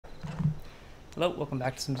Hello, welcome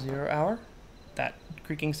back to some 0 Hour. That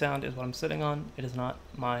creaking sound is what I'm sitting on. It is not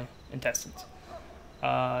my intestines.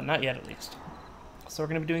 Not yet, at least. So we're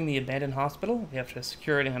going to be doing the abandoned hospital. We have to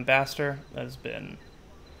secure an ambassador that has been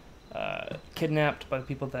kidnapped by the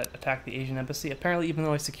people that attacked the Asian embassy. Apparently, even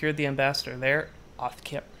though I secured the ambassador there, off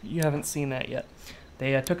camera, you haven't seen that yet.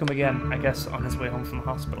 They took him again, I guess, on his way home from the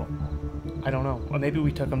hospital. I don't know. Or maybe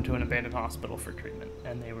we took him to an abandoned hospital for treatment,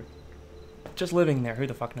 and they were just living there. Who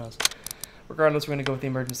the fuck knows? Regardless, we're going to go with the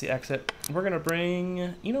emergency exit. We're going to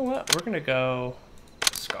bring... You know what? We're going to go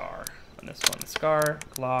Scar on this one. Scar,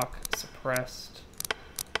 Glock, suppressed...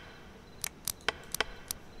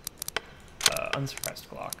 unsuppressed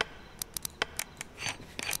Glock.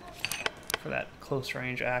 For that close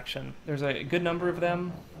range action. There's a good number of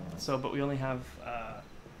them, but we only have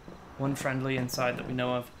one friendly inside that we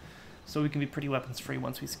know of, so we can be pretty weapons free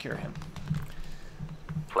once we secure him.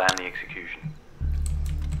 Plan the execution.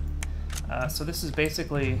 So this is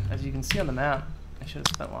basically, as you can see on the map, I should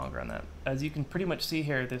have spent longer on that. As you can pretty much see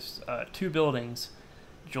here, there's two buildings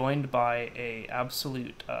joined by a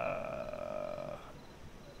absolute,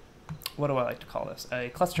 what do I like to call this? A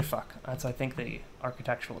clusterfuck. That's, I think, the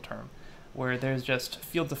architectural term. Where there's just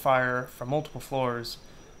fields of fire from multiple floors,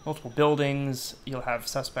 multiple buildings. You'll have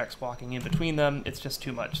suspects walking in between them. It's just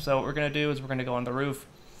too much. So what we're going to do is we're going to go on the roof,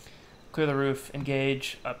 clear the roof,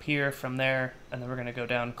 engage up here from there, and then we're going to go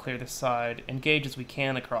down, clear this side, engage as we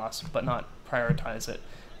can across, but not prioritize it.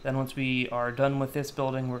 Then once we are done with this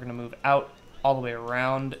building, we're going to move out all the way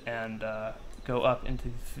around and go up into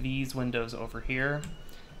these windows over here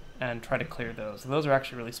and try to clear those. Those are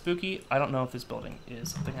actually really spooky. I don't know if this building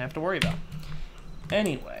is something I have to worry about.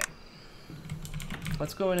 Anyway,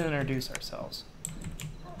 let's go in and introduce ourselves.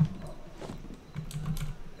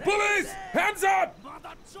 Police! Hands up!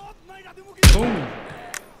 Boom!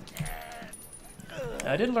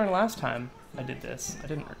 I did learn last time I did this.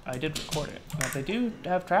 I did record it. They do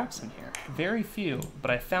have traps in here. Very few,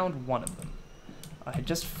 but I found one of them. I had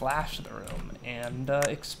just flashed the room and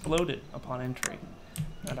exploded upon entry.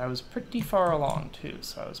 And I was pretty far along too,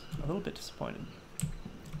 so I was a little bit disappointed.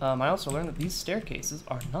 I also learned that these staircases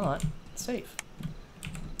are not safe.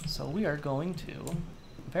 So we are going to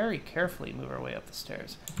very carefully move our way up the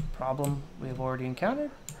stairs. Problem we have already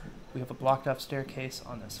encountered. We have a blocked off staircase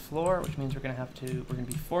on this floor, which means we're gonna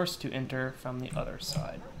be forced to enter from the other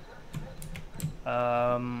side.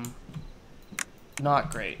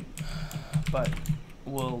 Not great, but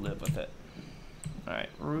we'll live with it. Alright,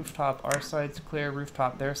 rooftop, our side's clear.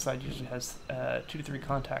 Rooftop, their side usually has 2 to 3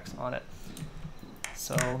 contacts on it.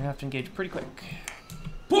 So we have to engage pretty quick.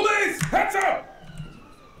 Police! Hands up!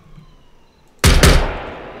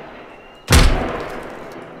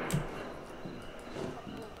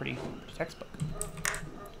 Pretty textbook.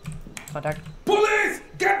 Contact. Police!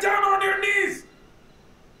 Get down on your knees!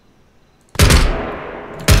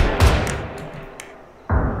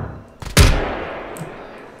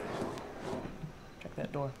 Check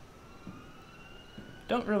that door.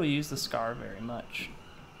 Don't really use the Scar very much.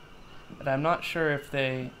 But I'm not sure if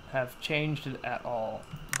they have changed it at all,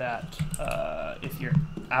 that if you're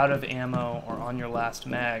out of ammo or on your last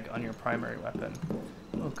mag on your primary weapon,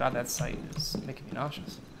 oh god, that sight is making me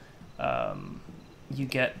nauseous, you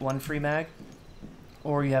get 1 free mag,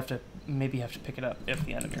 or you have to pick it up if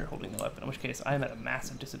the enemy are holding the weapon, in which case I am at a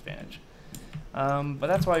massive disadvantage. But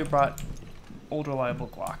that's why we brought old reliable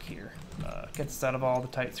Glock here. Gets us out of all the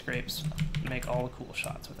tight scrapes, make all the cool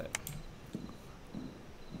shots with it.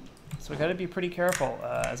 So we got to be pretty careful.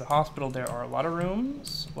 As a hospital, there are a lot of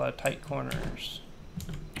rooms, a lot of tight corners.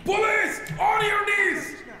 Police! On your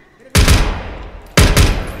knees!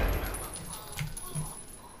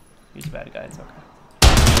 He's a bad guy, it's okay.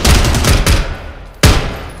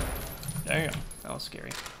 There you go. That was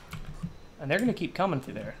scary. And they're going to keep coming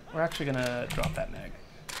through there. We're actually going to drop that mag.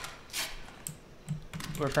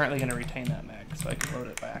 We're currently going to retain that mag, so I can load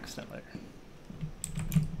it by accident later.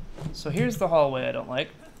 So here's the hallway I don't like.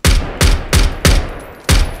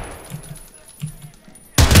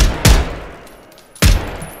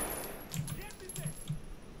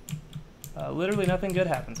 Literally nothing good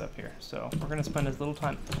happens up here, so we're going to spend as little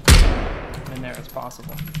time in there as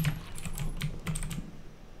possible.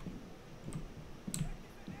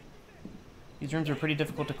 These rooms are pretty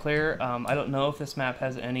difficult to clear. I don't know if this map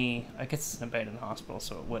has any... I guess it's an abandoned hospital,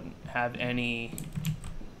 so it wouldn't have any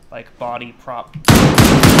like body prop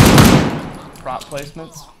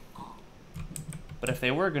placements. But if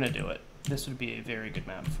they were going to do it, this would be a very good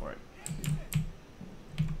map for it.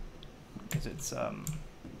 Because it's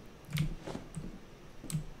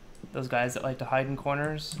those guys that like to hide in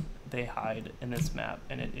corners, they hide in this map,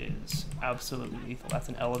 and it is absolutely lethal. That's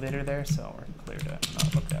an elevator there, so we're clear to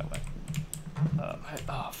not look that way.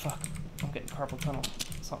 Oh, fuck. I'm getting carpal tunnel.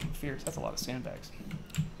 Something fierce. That's a lot of sandbags.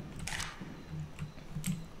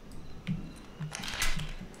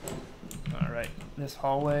 Alright, this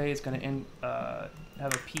hallway is going to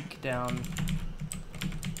have a peek down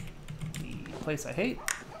the place I hate.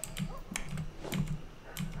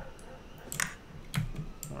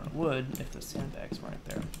 Or it would if the sandbags weren't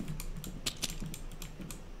there.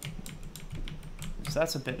 So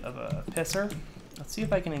that's a bit of a pisser. Let's see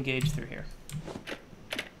if I can engage through here.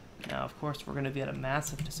 Now, of course, we're going to be at a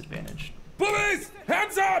massive disadvantage. Police!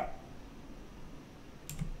 Hands up!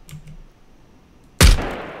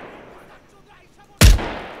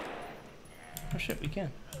 Oh shit, we can.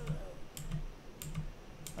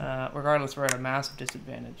 Regardless, we're at a massive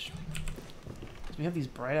disadvantage. We have these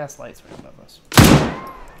bright-ass lights right above us.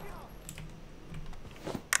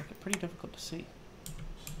 Make it pretty difficult to see.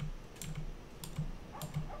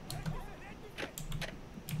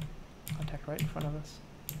 Contact right in front of us.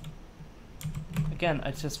 Again,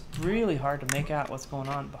 it's just really hard to make out what's going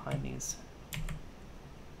on behind these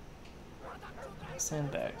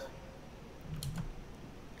sandbags.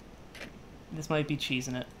 This might be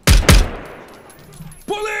cheesing it.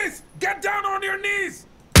 Police! Get down on your knees!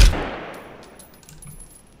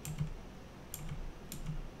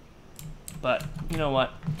 But, you know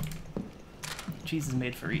what? Cheese is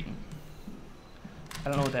made for eating. I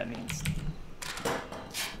don't know what that means.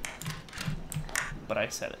 But I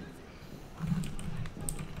said it.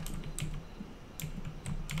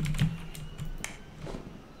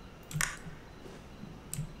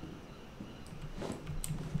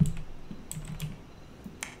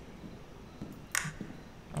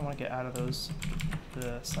 I want to get out of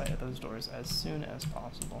the sight of those doors as soon as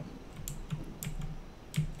possible.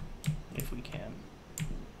 If we can.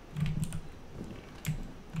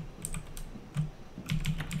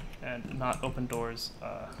 And not open doors.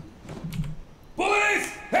 Police!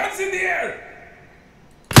 Hands in the air!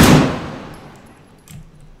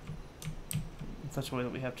 In such a way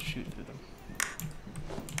that we have to shoot through them.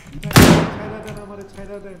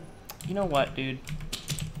 You know what, dude?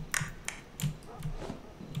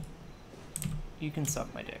 You can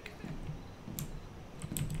suck my dick.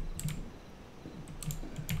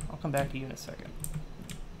 I'll come back to you in a second.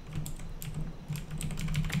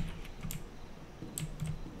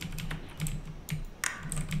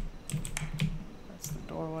 That's the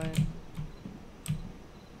doorway.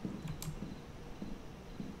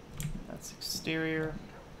 That's exterior.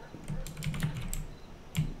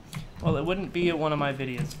 Well, it wouldn't be one of my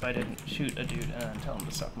videos if I didn't shoot a dude and then tell him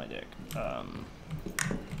to suck my dick.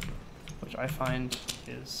 Which I find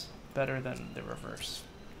is better than the reverse.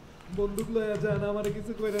 বন্দুক লয়া যান আমারে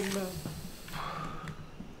কিছু কইরেন না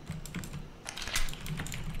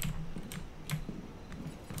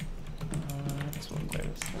Let's play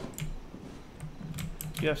this.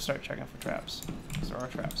 You have to start checking for traps. Because there are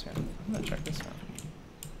traps here. I'm gonna check this out.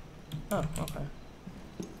 Oh, okay.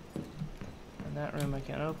 And that room I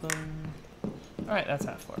can't open. Alright, that's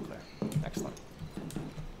half floor clear. Excellent.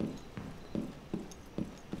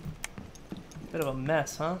 Bit of a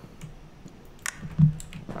mess, huh?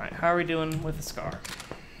 Alright, how are we doing with the scar?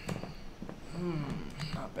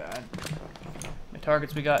 Not bad. The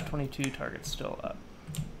targets we got, 22 targets still up.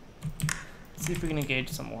 Let's see if we can engage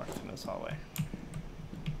some more from this hallway.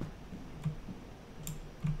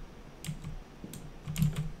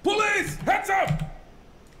 Police! Heads up!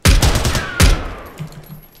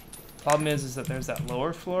 Problem is that there's that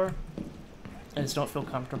lower floor. I just don't feel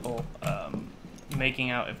comfortable making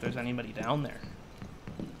out if there's anybody down there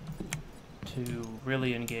to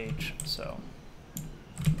really engage, so.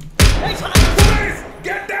 Police!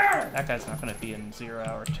 Get down! That guy's not going to be in 0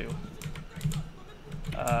 hour 2.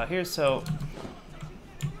 Here's so.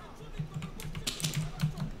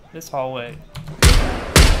 This hallway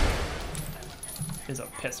is a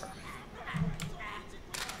pisser.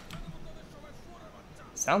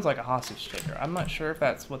 Sounds like a hostage taker. I'm not sure if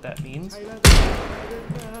that's what that means. Okay,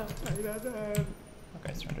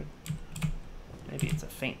 surrendered. Maybe it's a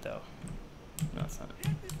feint though. No, it's not.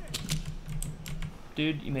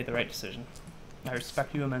 Dude, you made the right decision. I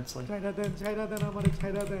respect you immensely.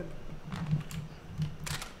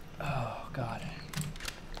 Oh, God.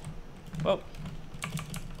 Whoa.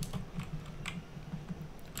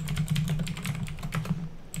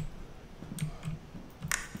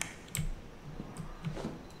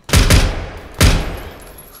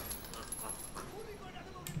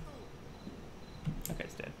 Okay,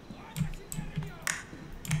 it's dead.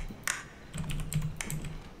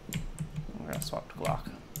 We're gonna swap to Glock.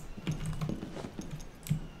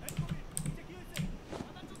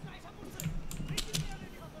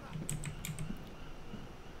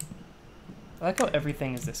 I like how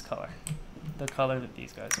everything is this color. The color that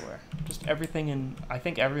these guys wear. Just everything in, I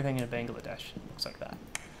think everything in Bangladesh looks like that.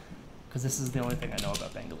 Because this is the only thing I know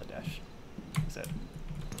about Bangladesh. Is that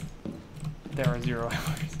there are 0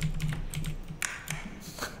 hours.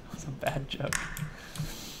 That was a bad joke.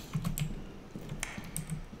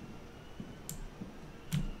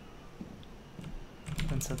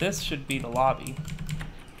 And so this should be the lobby.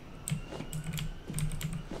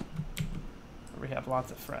 Where we have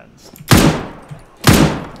lots of friends.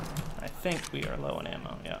 I think we are low on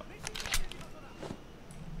ammo, yeah.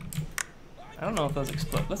 I don't know if those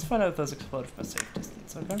explode. Let's find out if those explode from a safe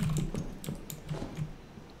distance, okay?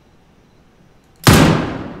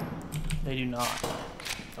 They do not.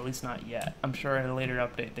 At least not yet. I'm sure in a later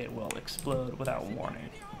update they will explode without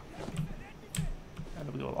warning.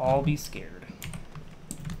 And we will all be scared.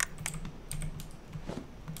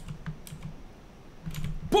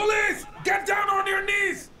 Police! Get down on your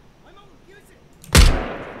knees!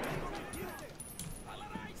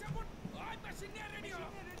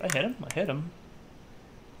 I hit him. I hit him.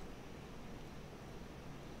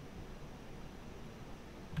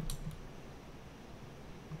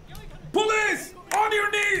 Police! On your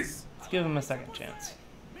knees! Let's give him a second chance.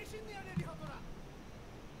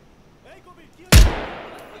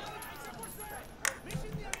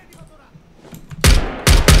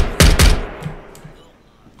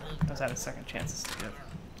 Does have a second chances to give.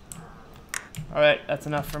 Alright, that's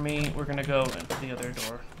enough for me. We're gonna go into the other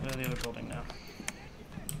door, the other building now.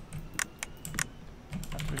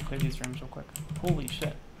 After we clear these rooms real quick. Holy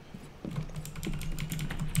shit.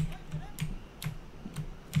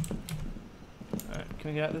 Alright,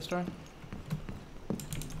 can we get out this door?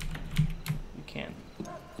 We can.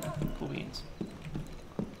 Cool beans.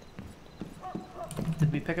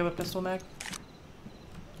 Did we pick up a pistol mag?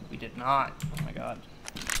 We did not. Oh my god.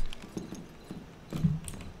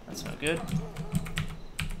 That's no good. We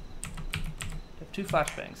have 2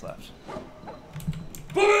 flashbangs left.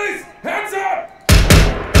 Police! Hands up!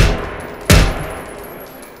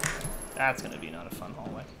 That's gonna be not a fun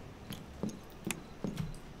hallway.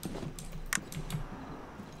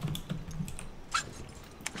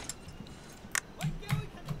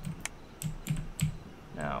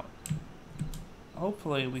 Now,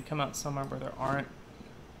 hopefully we come out somewhere where there aren't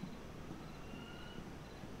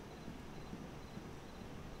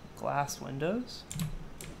glass windows.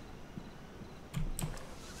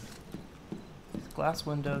 These glass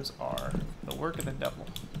windows are the work of the devil.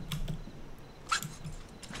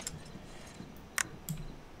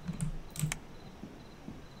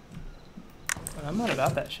 And I'm not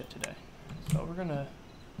about that shit today. So we're gonna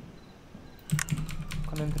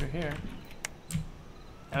come in through here.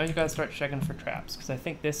 Now you guys start checking for traps, because I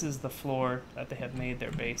think this is the floor that they have made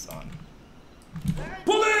their base on.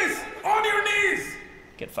 Police! On your knees!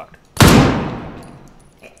 Get fucked.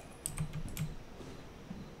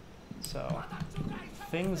 So,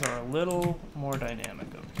 things are a little more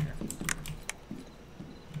dynamic over here.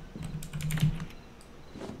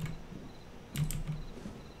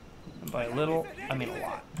 And by a little, I mean a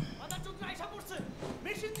lot.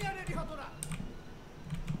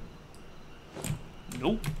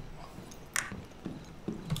 Nope.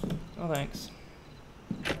 Oh, thanks.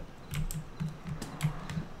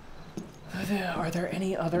 Are there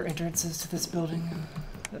any other entrances to this building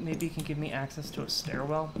that maybe can give me access to a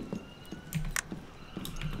stairwell?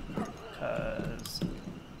 Because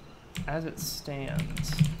as it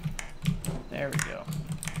stands, there we go.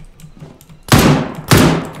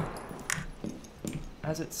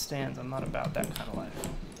 As it stands, I'm not about that kind of life.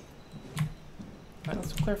 Alright,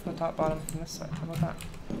 let's clear from the top, bottom, from this side. How about that?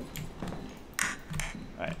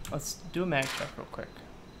 Alright, let's do a mag check real quick.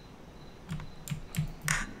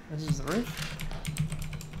 This is the roof.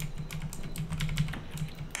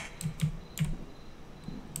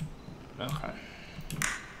 Okay.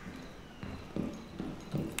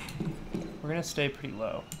 We're gonna stay pretty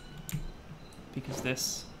low because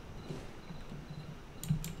this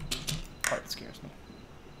part scares me.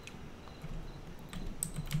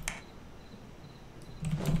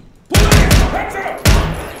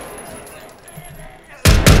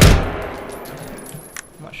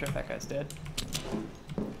 I'm not sure if that guy's dead.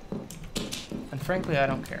 And frankly, I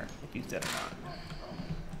don't care if he's dead or not.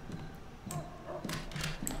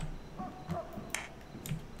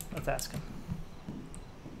 Let's ask him.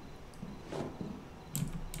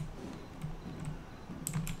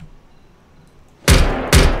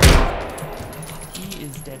 He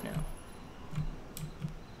is dead now.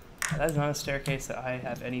 That is not a staircase that I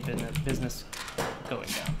have any business going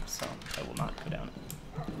down, so I will not go down it.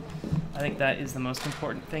 I think that is the most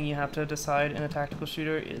important thing you have to decide in a tactical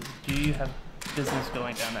shooter is do you have business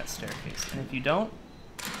going down that staircase. And if you don't,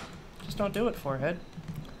 just don't do it, forehead.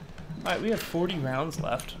 Alright, we have 40 rounds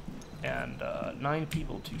left and 9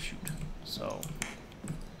 people to shoot. So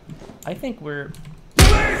I think we're...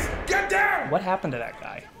 Police! Get down! What happened to that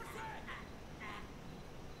guy?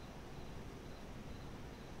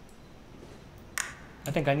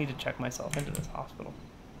 I think I need to check myself into this hospital.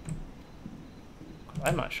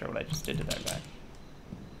 I'm not sure what I just did to that guy.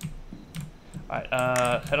 Alright,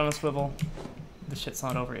 head on a swivel. This shit's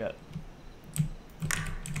not over yet.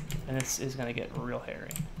 And this is gonna get real hairy.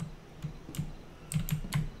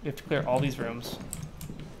 We have to clear all these rooms.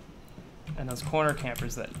 And those corner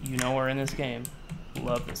campers that you know are in this game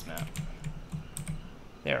love this map.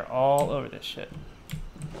 They are all over this shit.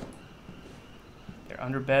 They're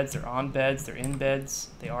under beds, they're on beds, they're in beds,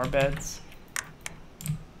 they are beds.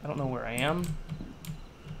 I don't know where I am.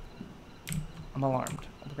 I'm alarmed.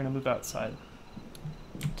 We're gonna move outside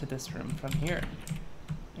to this room from here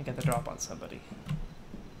and get the drop on somebody.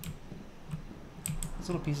 These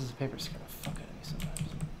little pieces of paper scare the fuck out of me sometimes.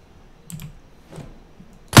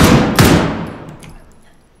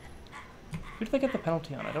 Who did they get the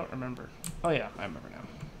penalty on? I don't remember. Oh yeah, I remember now.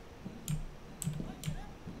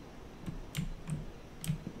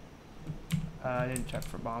 I didn't check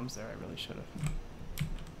for bombs there. I really should have.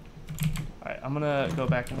 Alright, I'm gonna go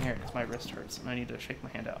back in here because my wrist hurts and I need to shake my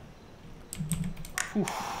hand out. Whew.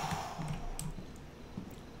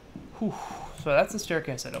 Whew. So that's the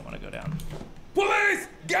staircase I don't want to go down. Police!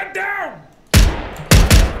 Get down!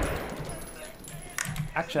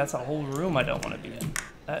 Actually, that's a whole room I don't want to be in.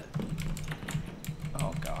 That...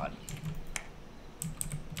 Oh, God.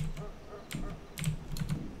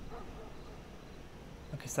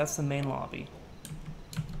 Okay, so that's the main lobby.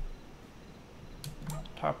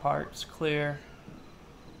 Tar parts clear.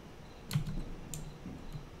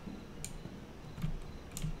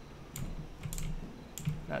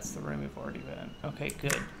 That's the room we've already been in. Okay,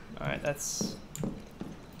 good. Alright, that's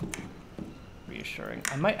reassuring.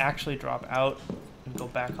 I might actually drop out and go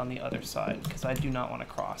back on the other side, because I do not want to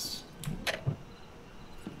cross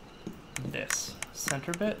this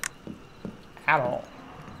center bit at all.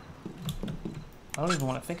 I don't even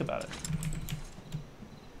want to think about it.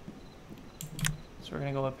 So we're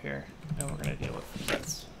going to go up here, and we're going to deal with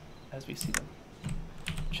threats as we see them.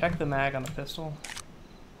 Check the mag on the pistol.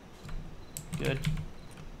 Good.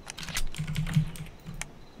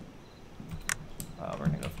 We're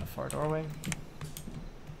going to go from the far doorway.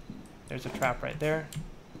 There's a trap right there.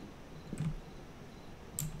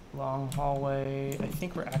 Long hallway. I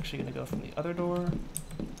think we're actually going to go from the other door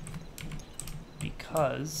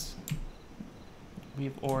because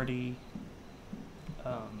we've already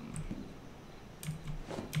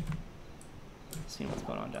seen what's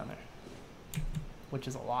going on down there, which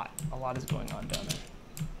is a lot. A lot is going on down there.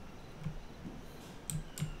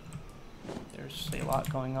 There's just a lot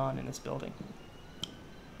going on in this building.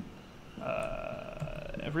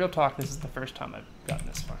 Real talk, this is the first time I've gotten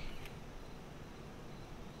this far.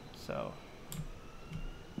 So,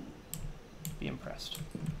 be impressed.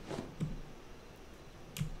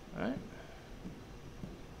 Alright.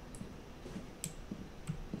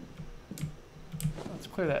 Let's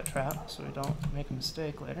clear that trap so we don't make a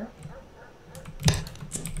mistake later.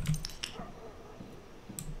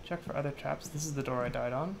 Check for other traps. This is the door I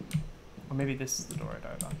died on. Or maybe this is the door I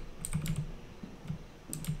died on.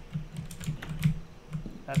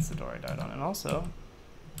 That's the door I died on. And also,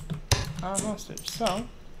 I'm hostage. So,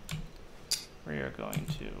 we are going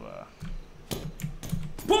to...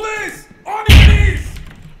 Police! On your knees!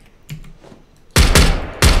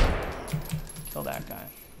 Kill that guy.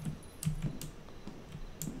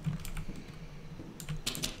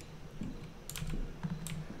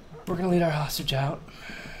 We're gonna lead our hostage out.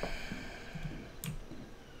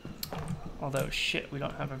 Although, shit, we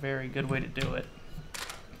don't have a very good way to do it.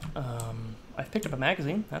 I picked up a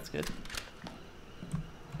magazine. That's good.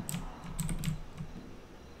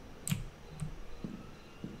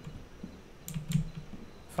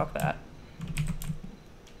 Fuck that.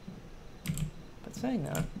 But saying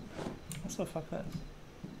that, also fuck this.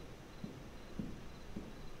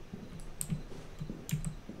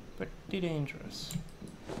 Pretty dangerous.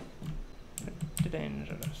 Pretty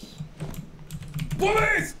dangerous.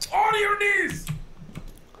 Police! On your knees!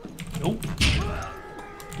 Nope.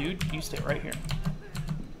 Dude, you stay right here.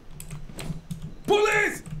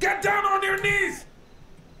 Police! Get down on your knees!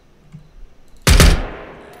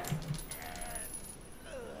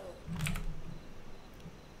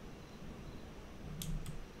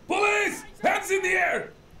 Police! Hands in the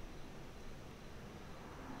air!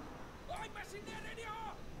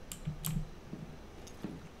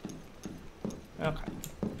 Okay.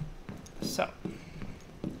 So.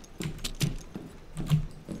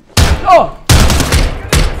 Oh!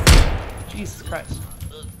 Jesus Christ.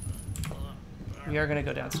 We are going to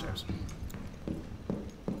go downstairs.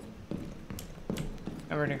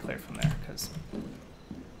 And we're going to clear from there, because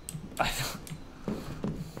I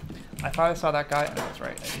thought I saw that guy, and I was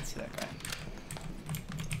right. I did see that guy.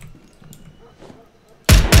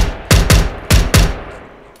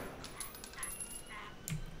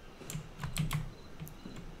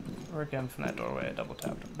 We're again from that doorway. I double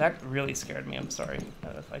tapped him. That really scared me. I'm sorry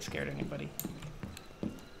if I scared anybody.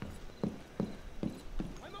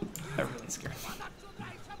 That really scared me.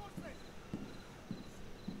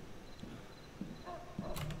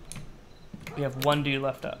 We have one dude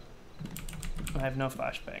left up. I have no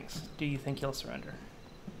flashbangs. Do you think he'll surrender?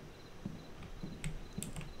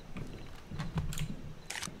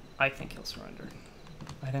 I think he'll surrender.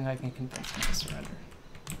 I think I can convince him to surrender.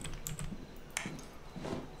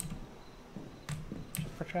 Check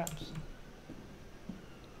for traps.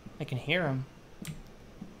 I can hear him.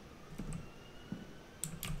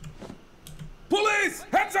 Police!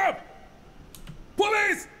 Heads up!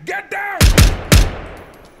 Police! Get down!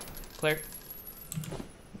 Clear.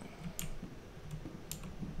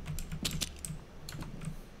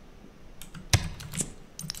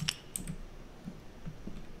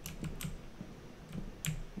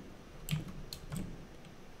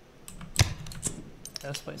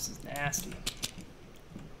 This place is nasty.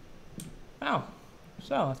 Oh,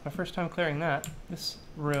 so it's my first time clearing that. This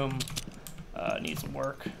room needs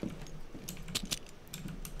work.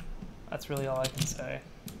 That's really all I can say.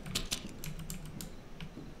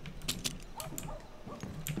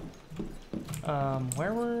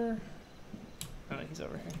 Where were... Oh, he's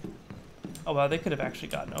over here. Oh, wow, they could have actually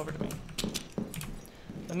gotten over to me.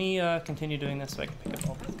 Let me continue doing this so I can pick up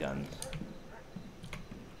all these guns.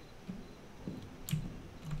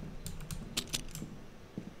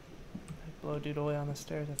 I blow a dude away on the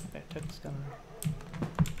stairs. I think I took his gun.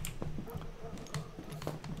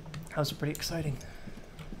 That was pretty exciting.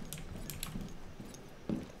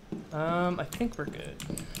 I think we're good.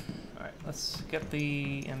 Alright, let's get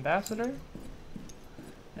the ambassador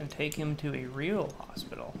and take him to a real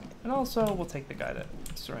hospital. And also, we'll take the guy that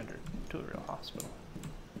surrendered to a real hospital.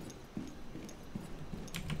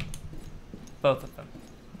 Both of them.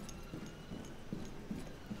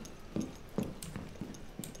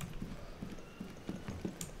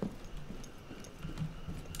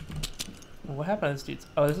 Well, what happened to this dude's...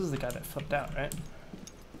 Oh, this is the guy that flipped out, right?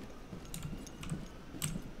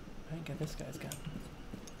 I didn't get this guy's gun.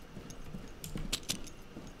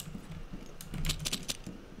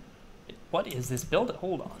 What is this building?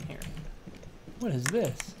 Hold on here. What is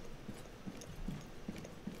this?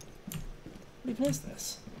 What even is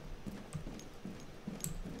this?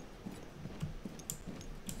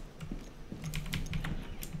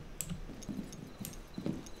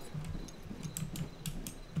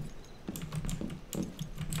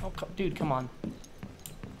 Oh, dude, come on.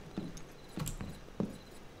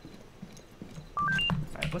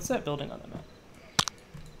 Alright, what's that building on the map?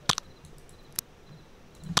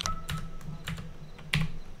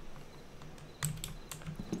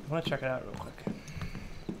 I want to check it out real quick.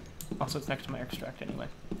 Also, it's next to my extract anyway.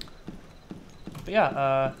 But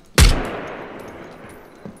yeah,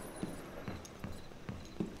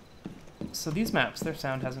 so these maps, their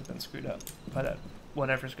sound hasn't been screwed up by that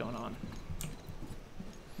whatever's going on.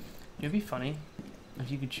 It'd be funny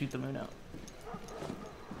if you could shoot the moon out.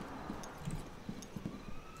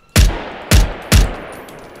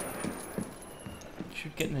 You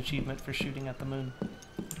should get an achievement for shooting at the moon.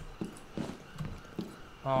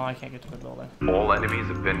 Oh, I can't get to the building. All enemies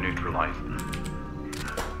have been neutralized.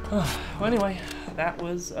 Well, anyway, that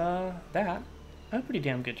was that. A pretty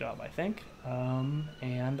damn good job, I think.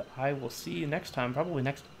 And I will see you next time, probably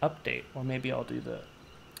next update, or maybe I'll do the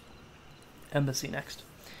embassy next.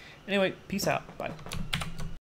 Anyway, peace out. Bye.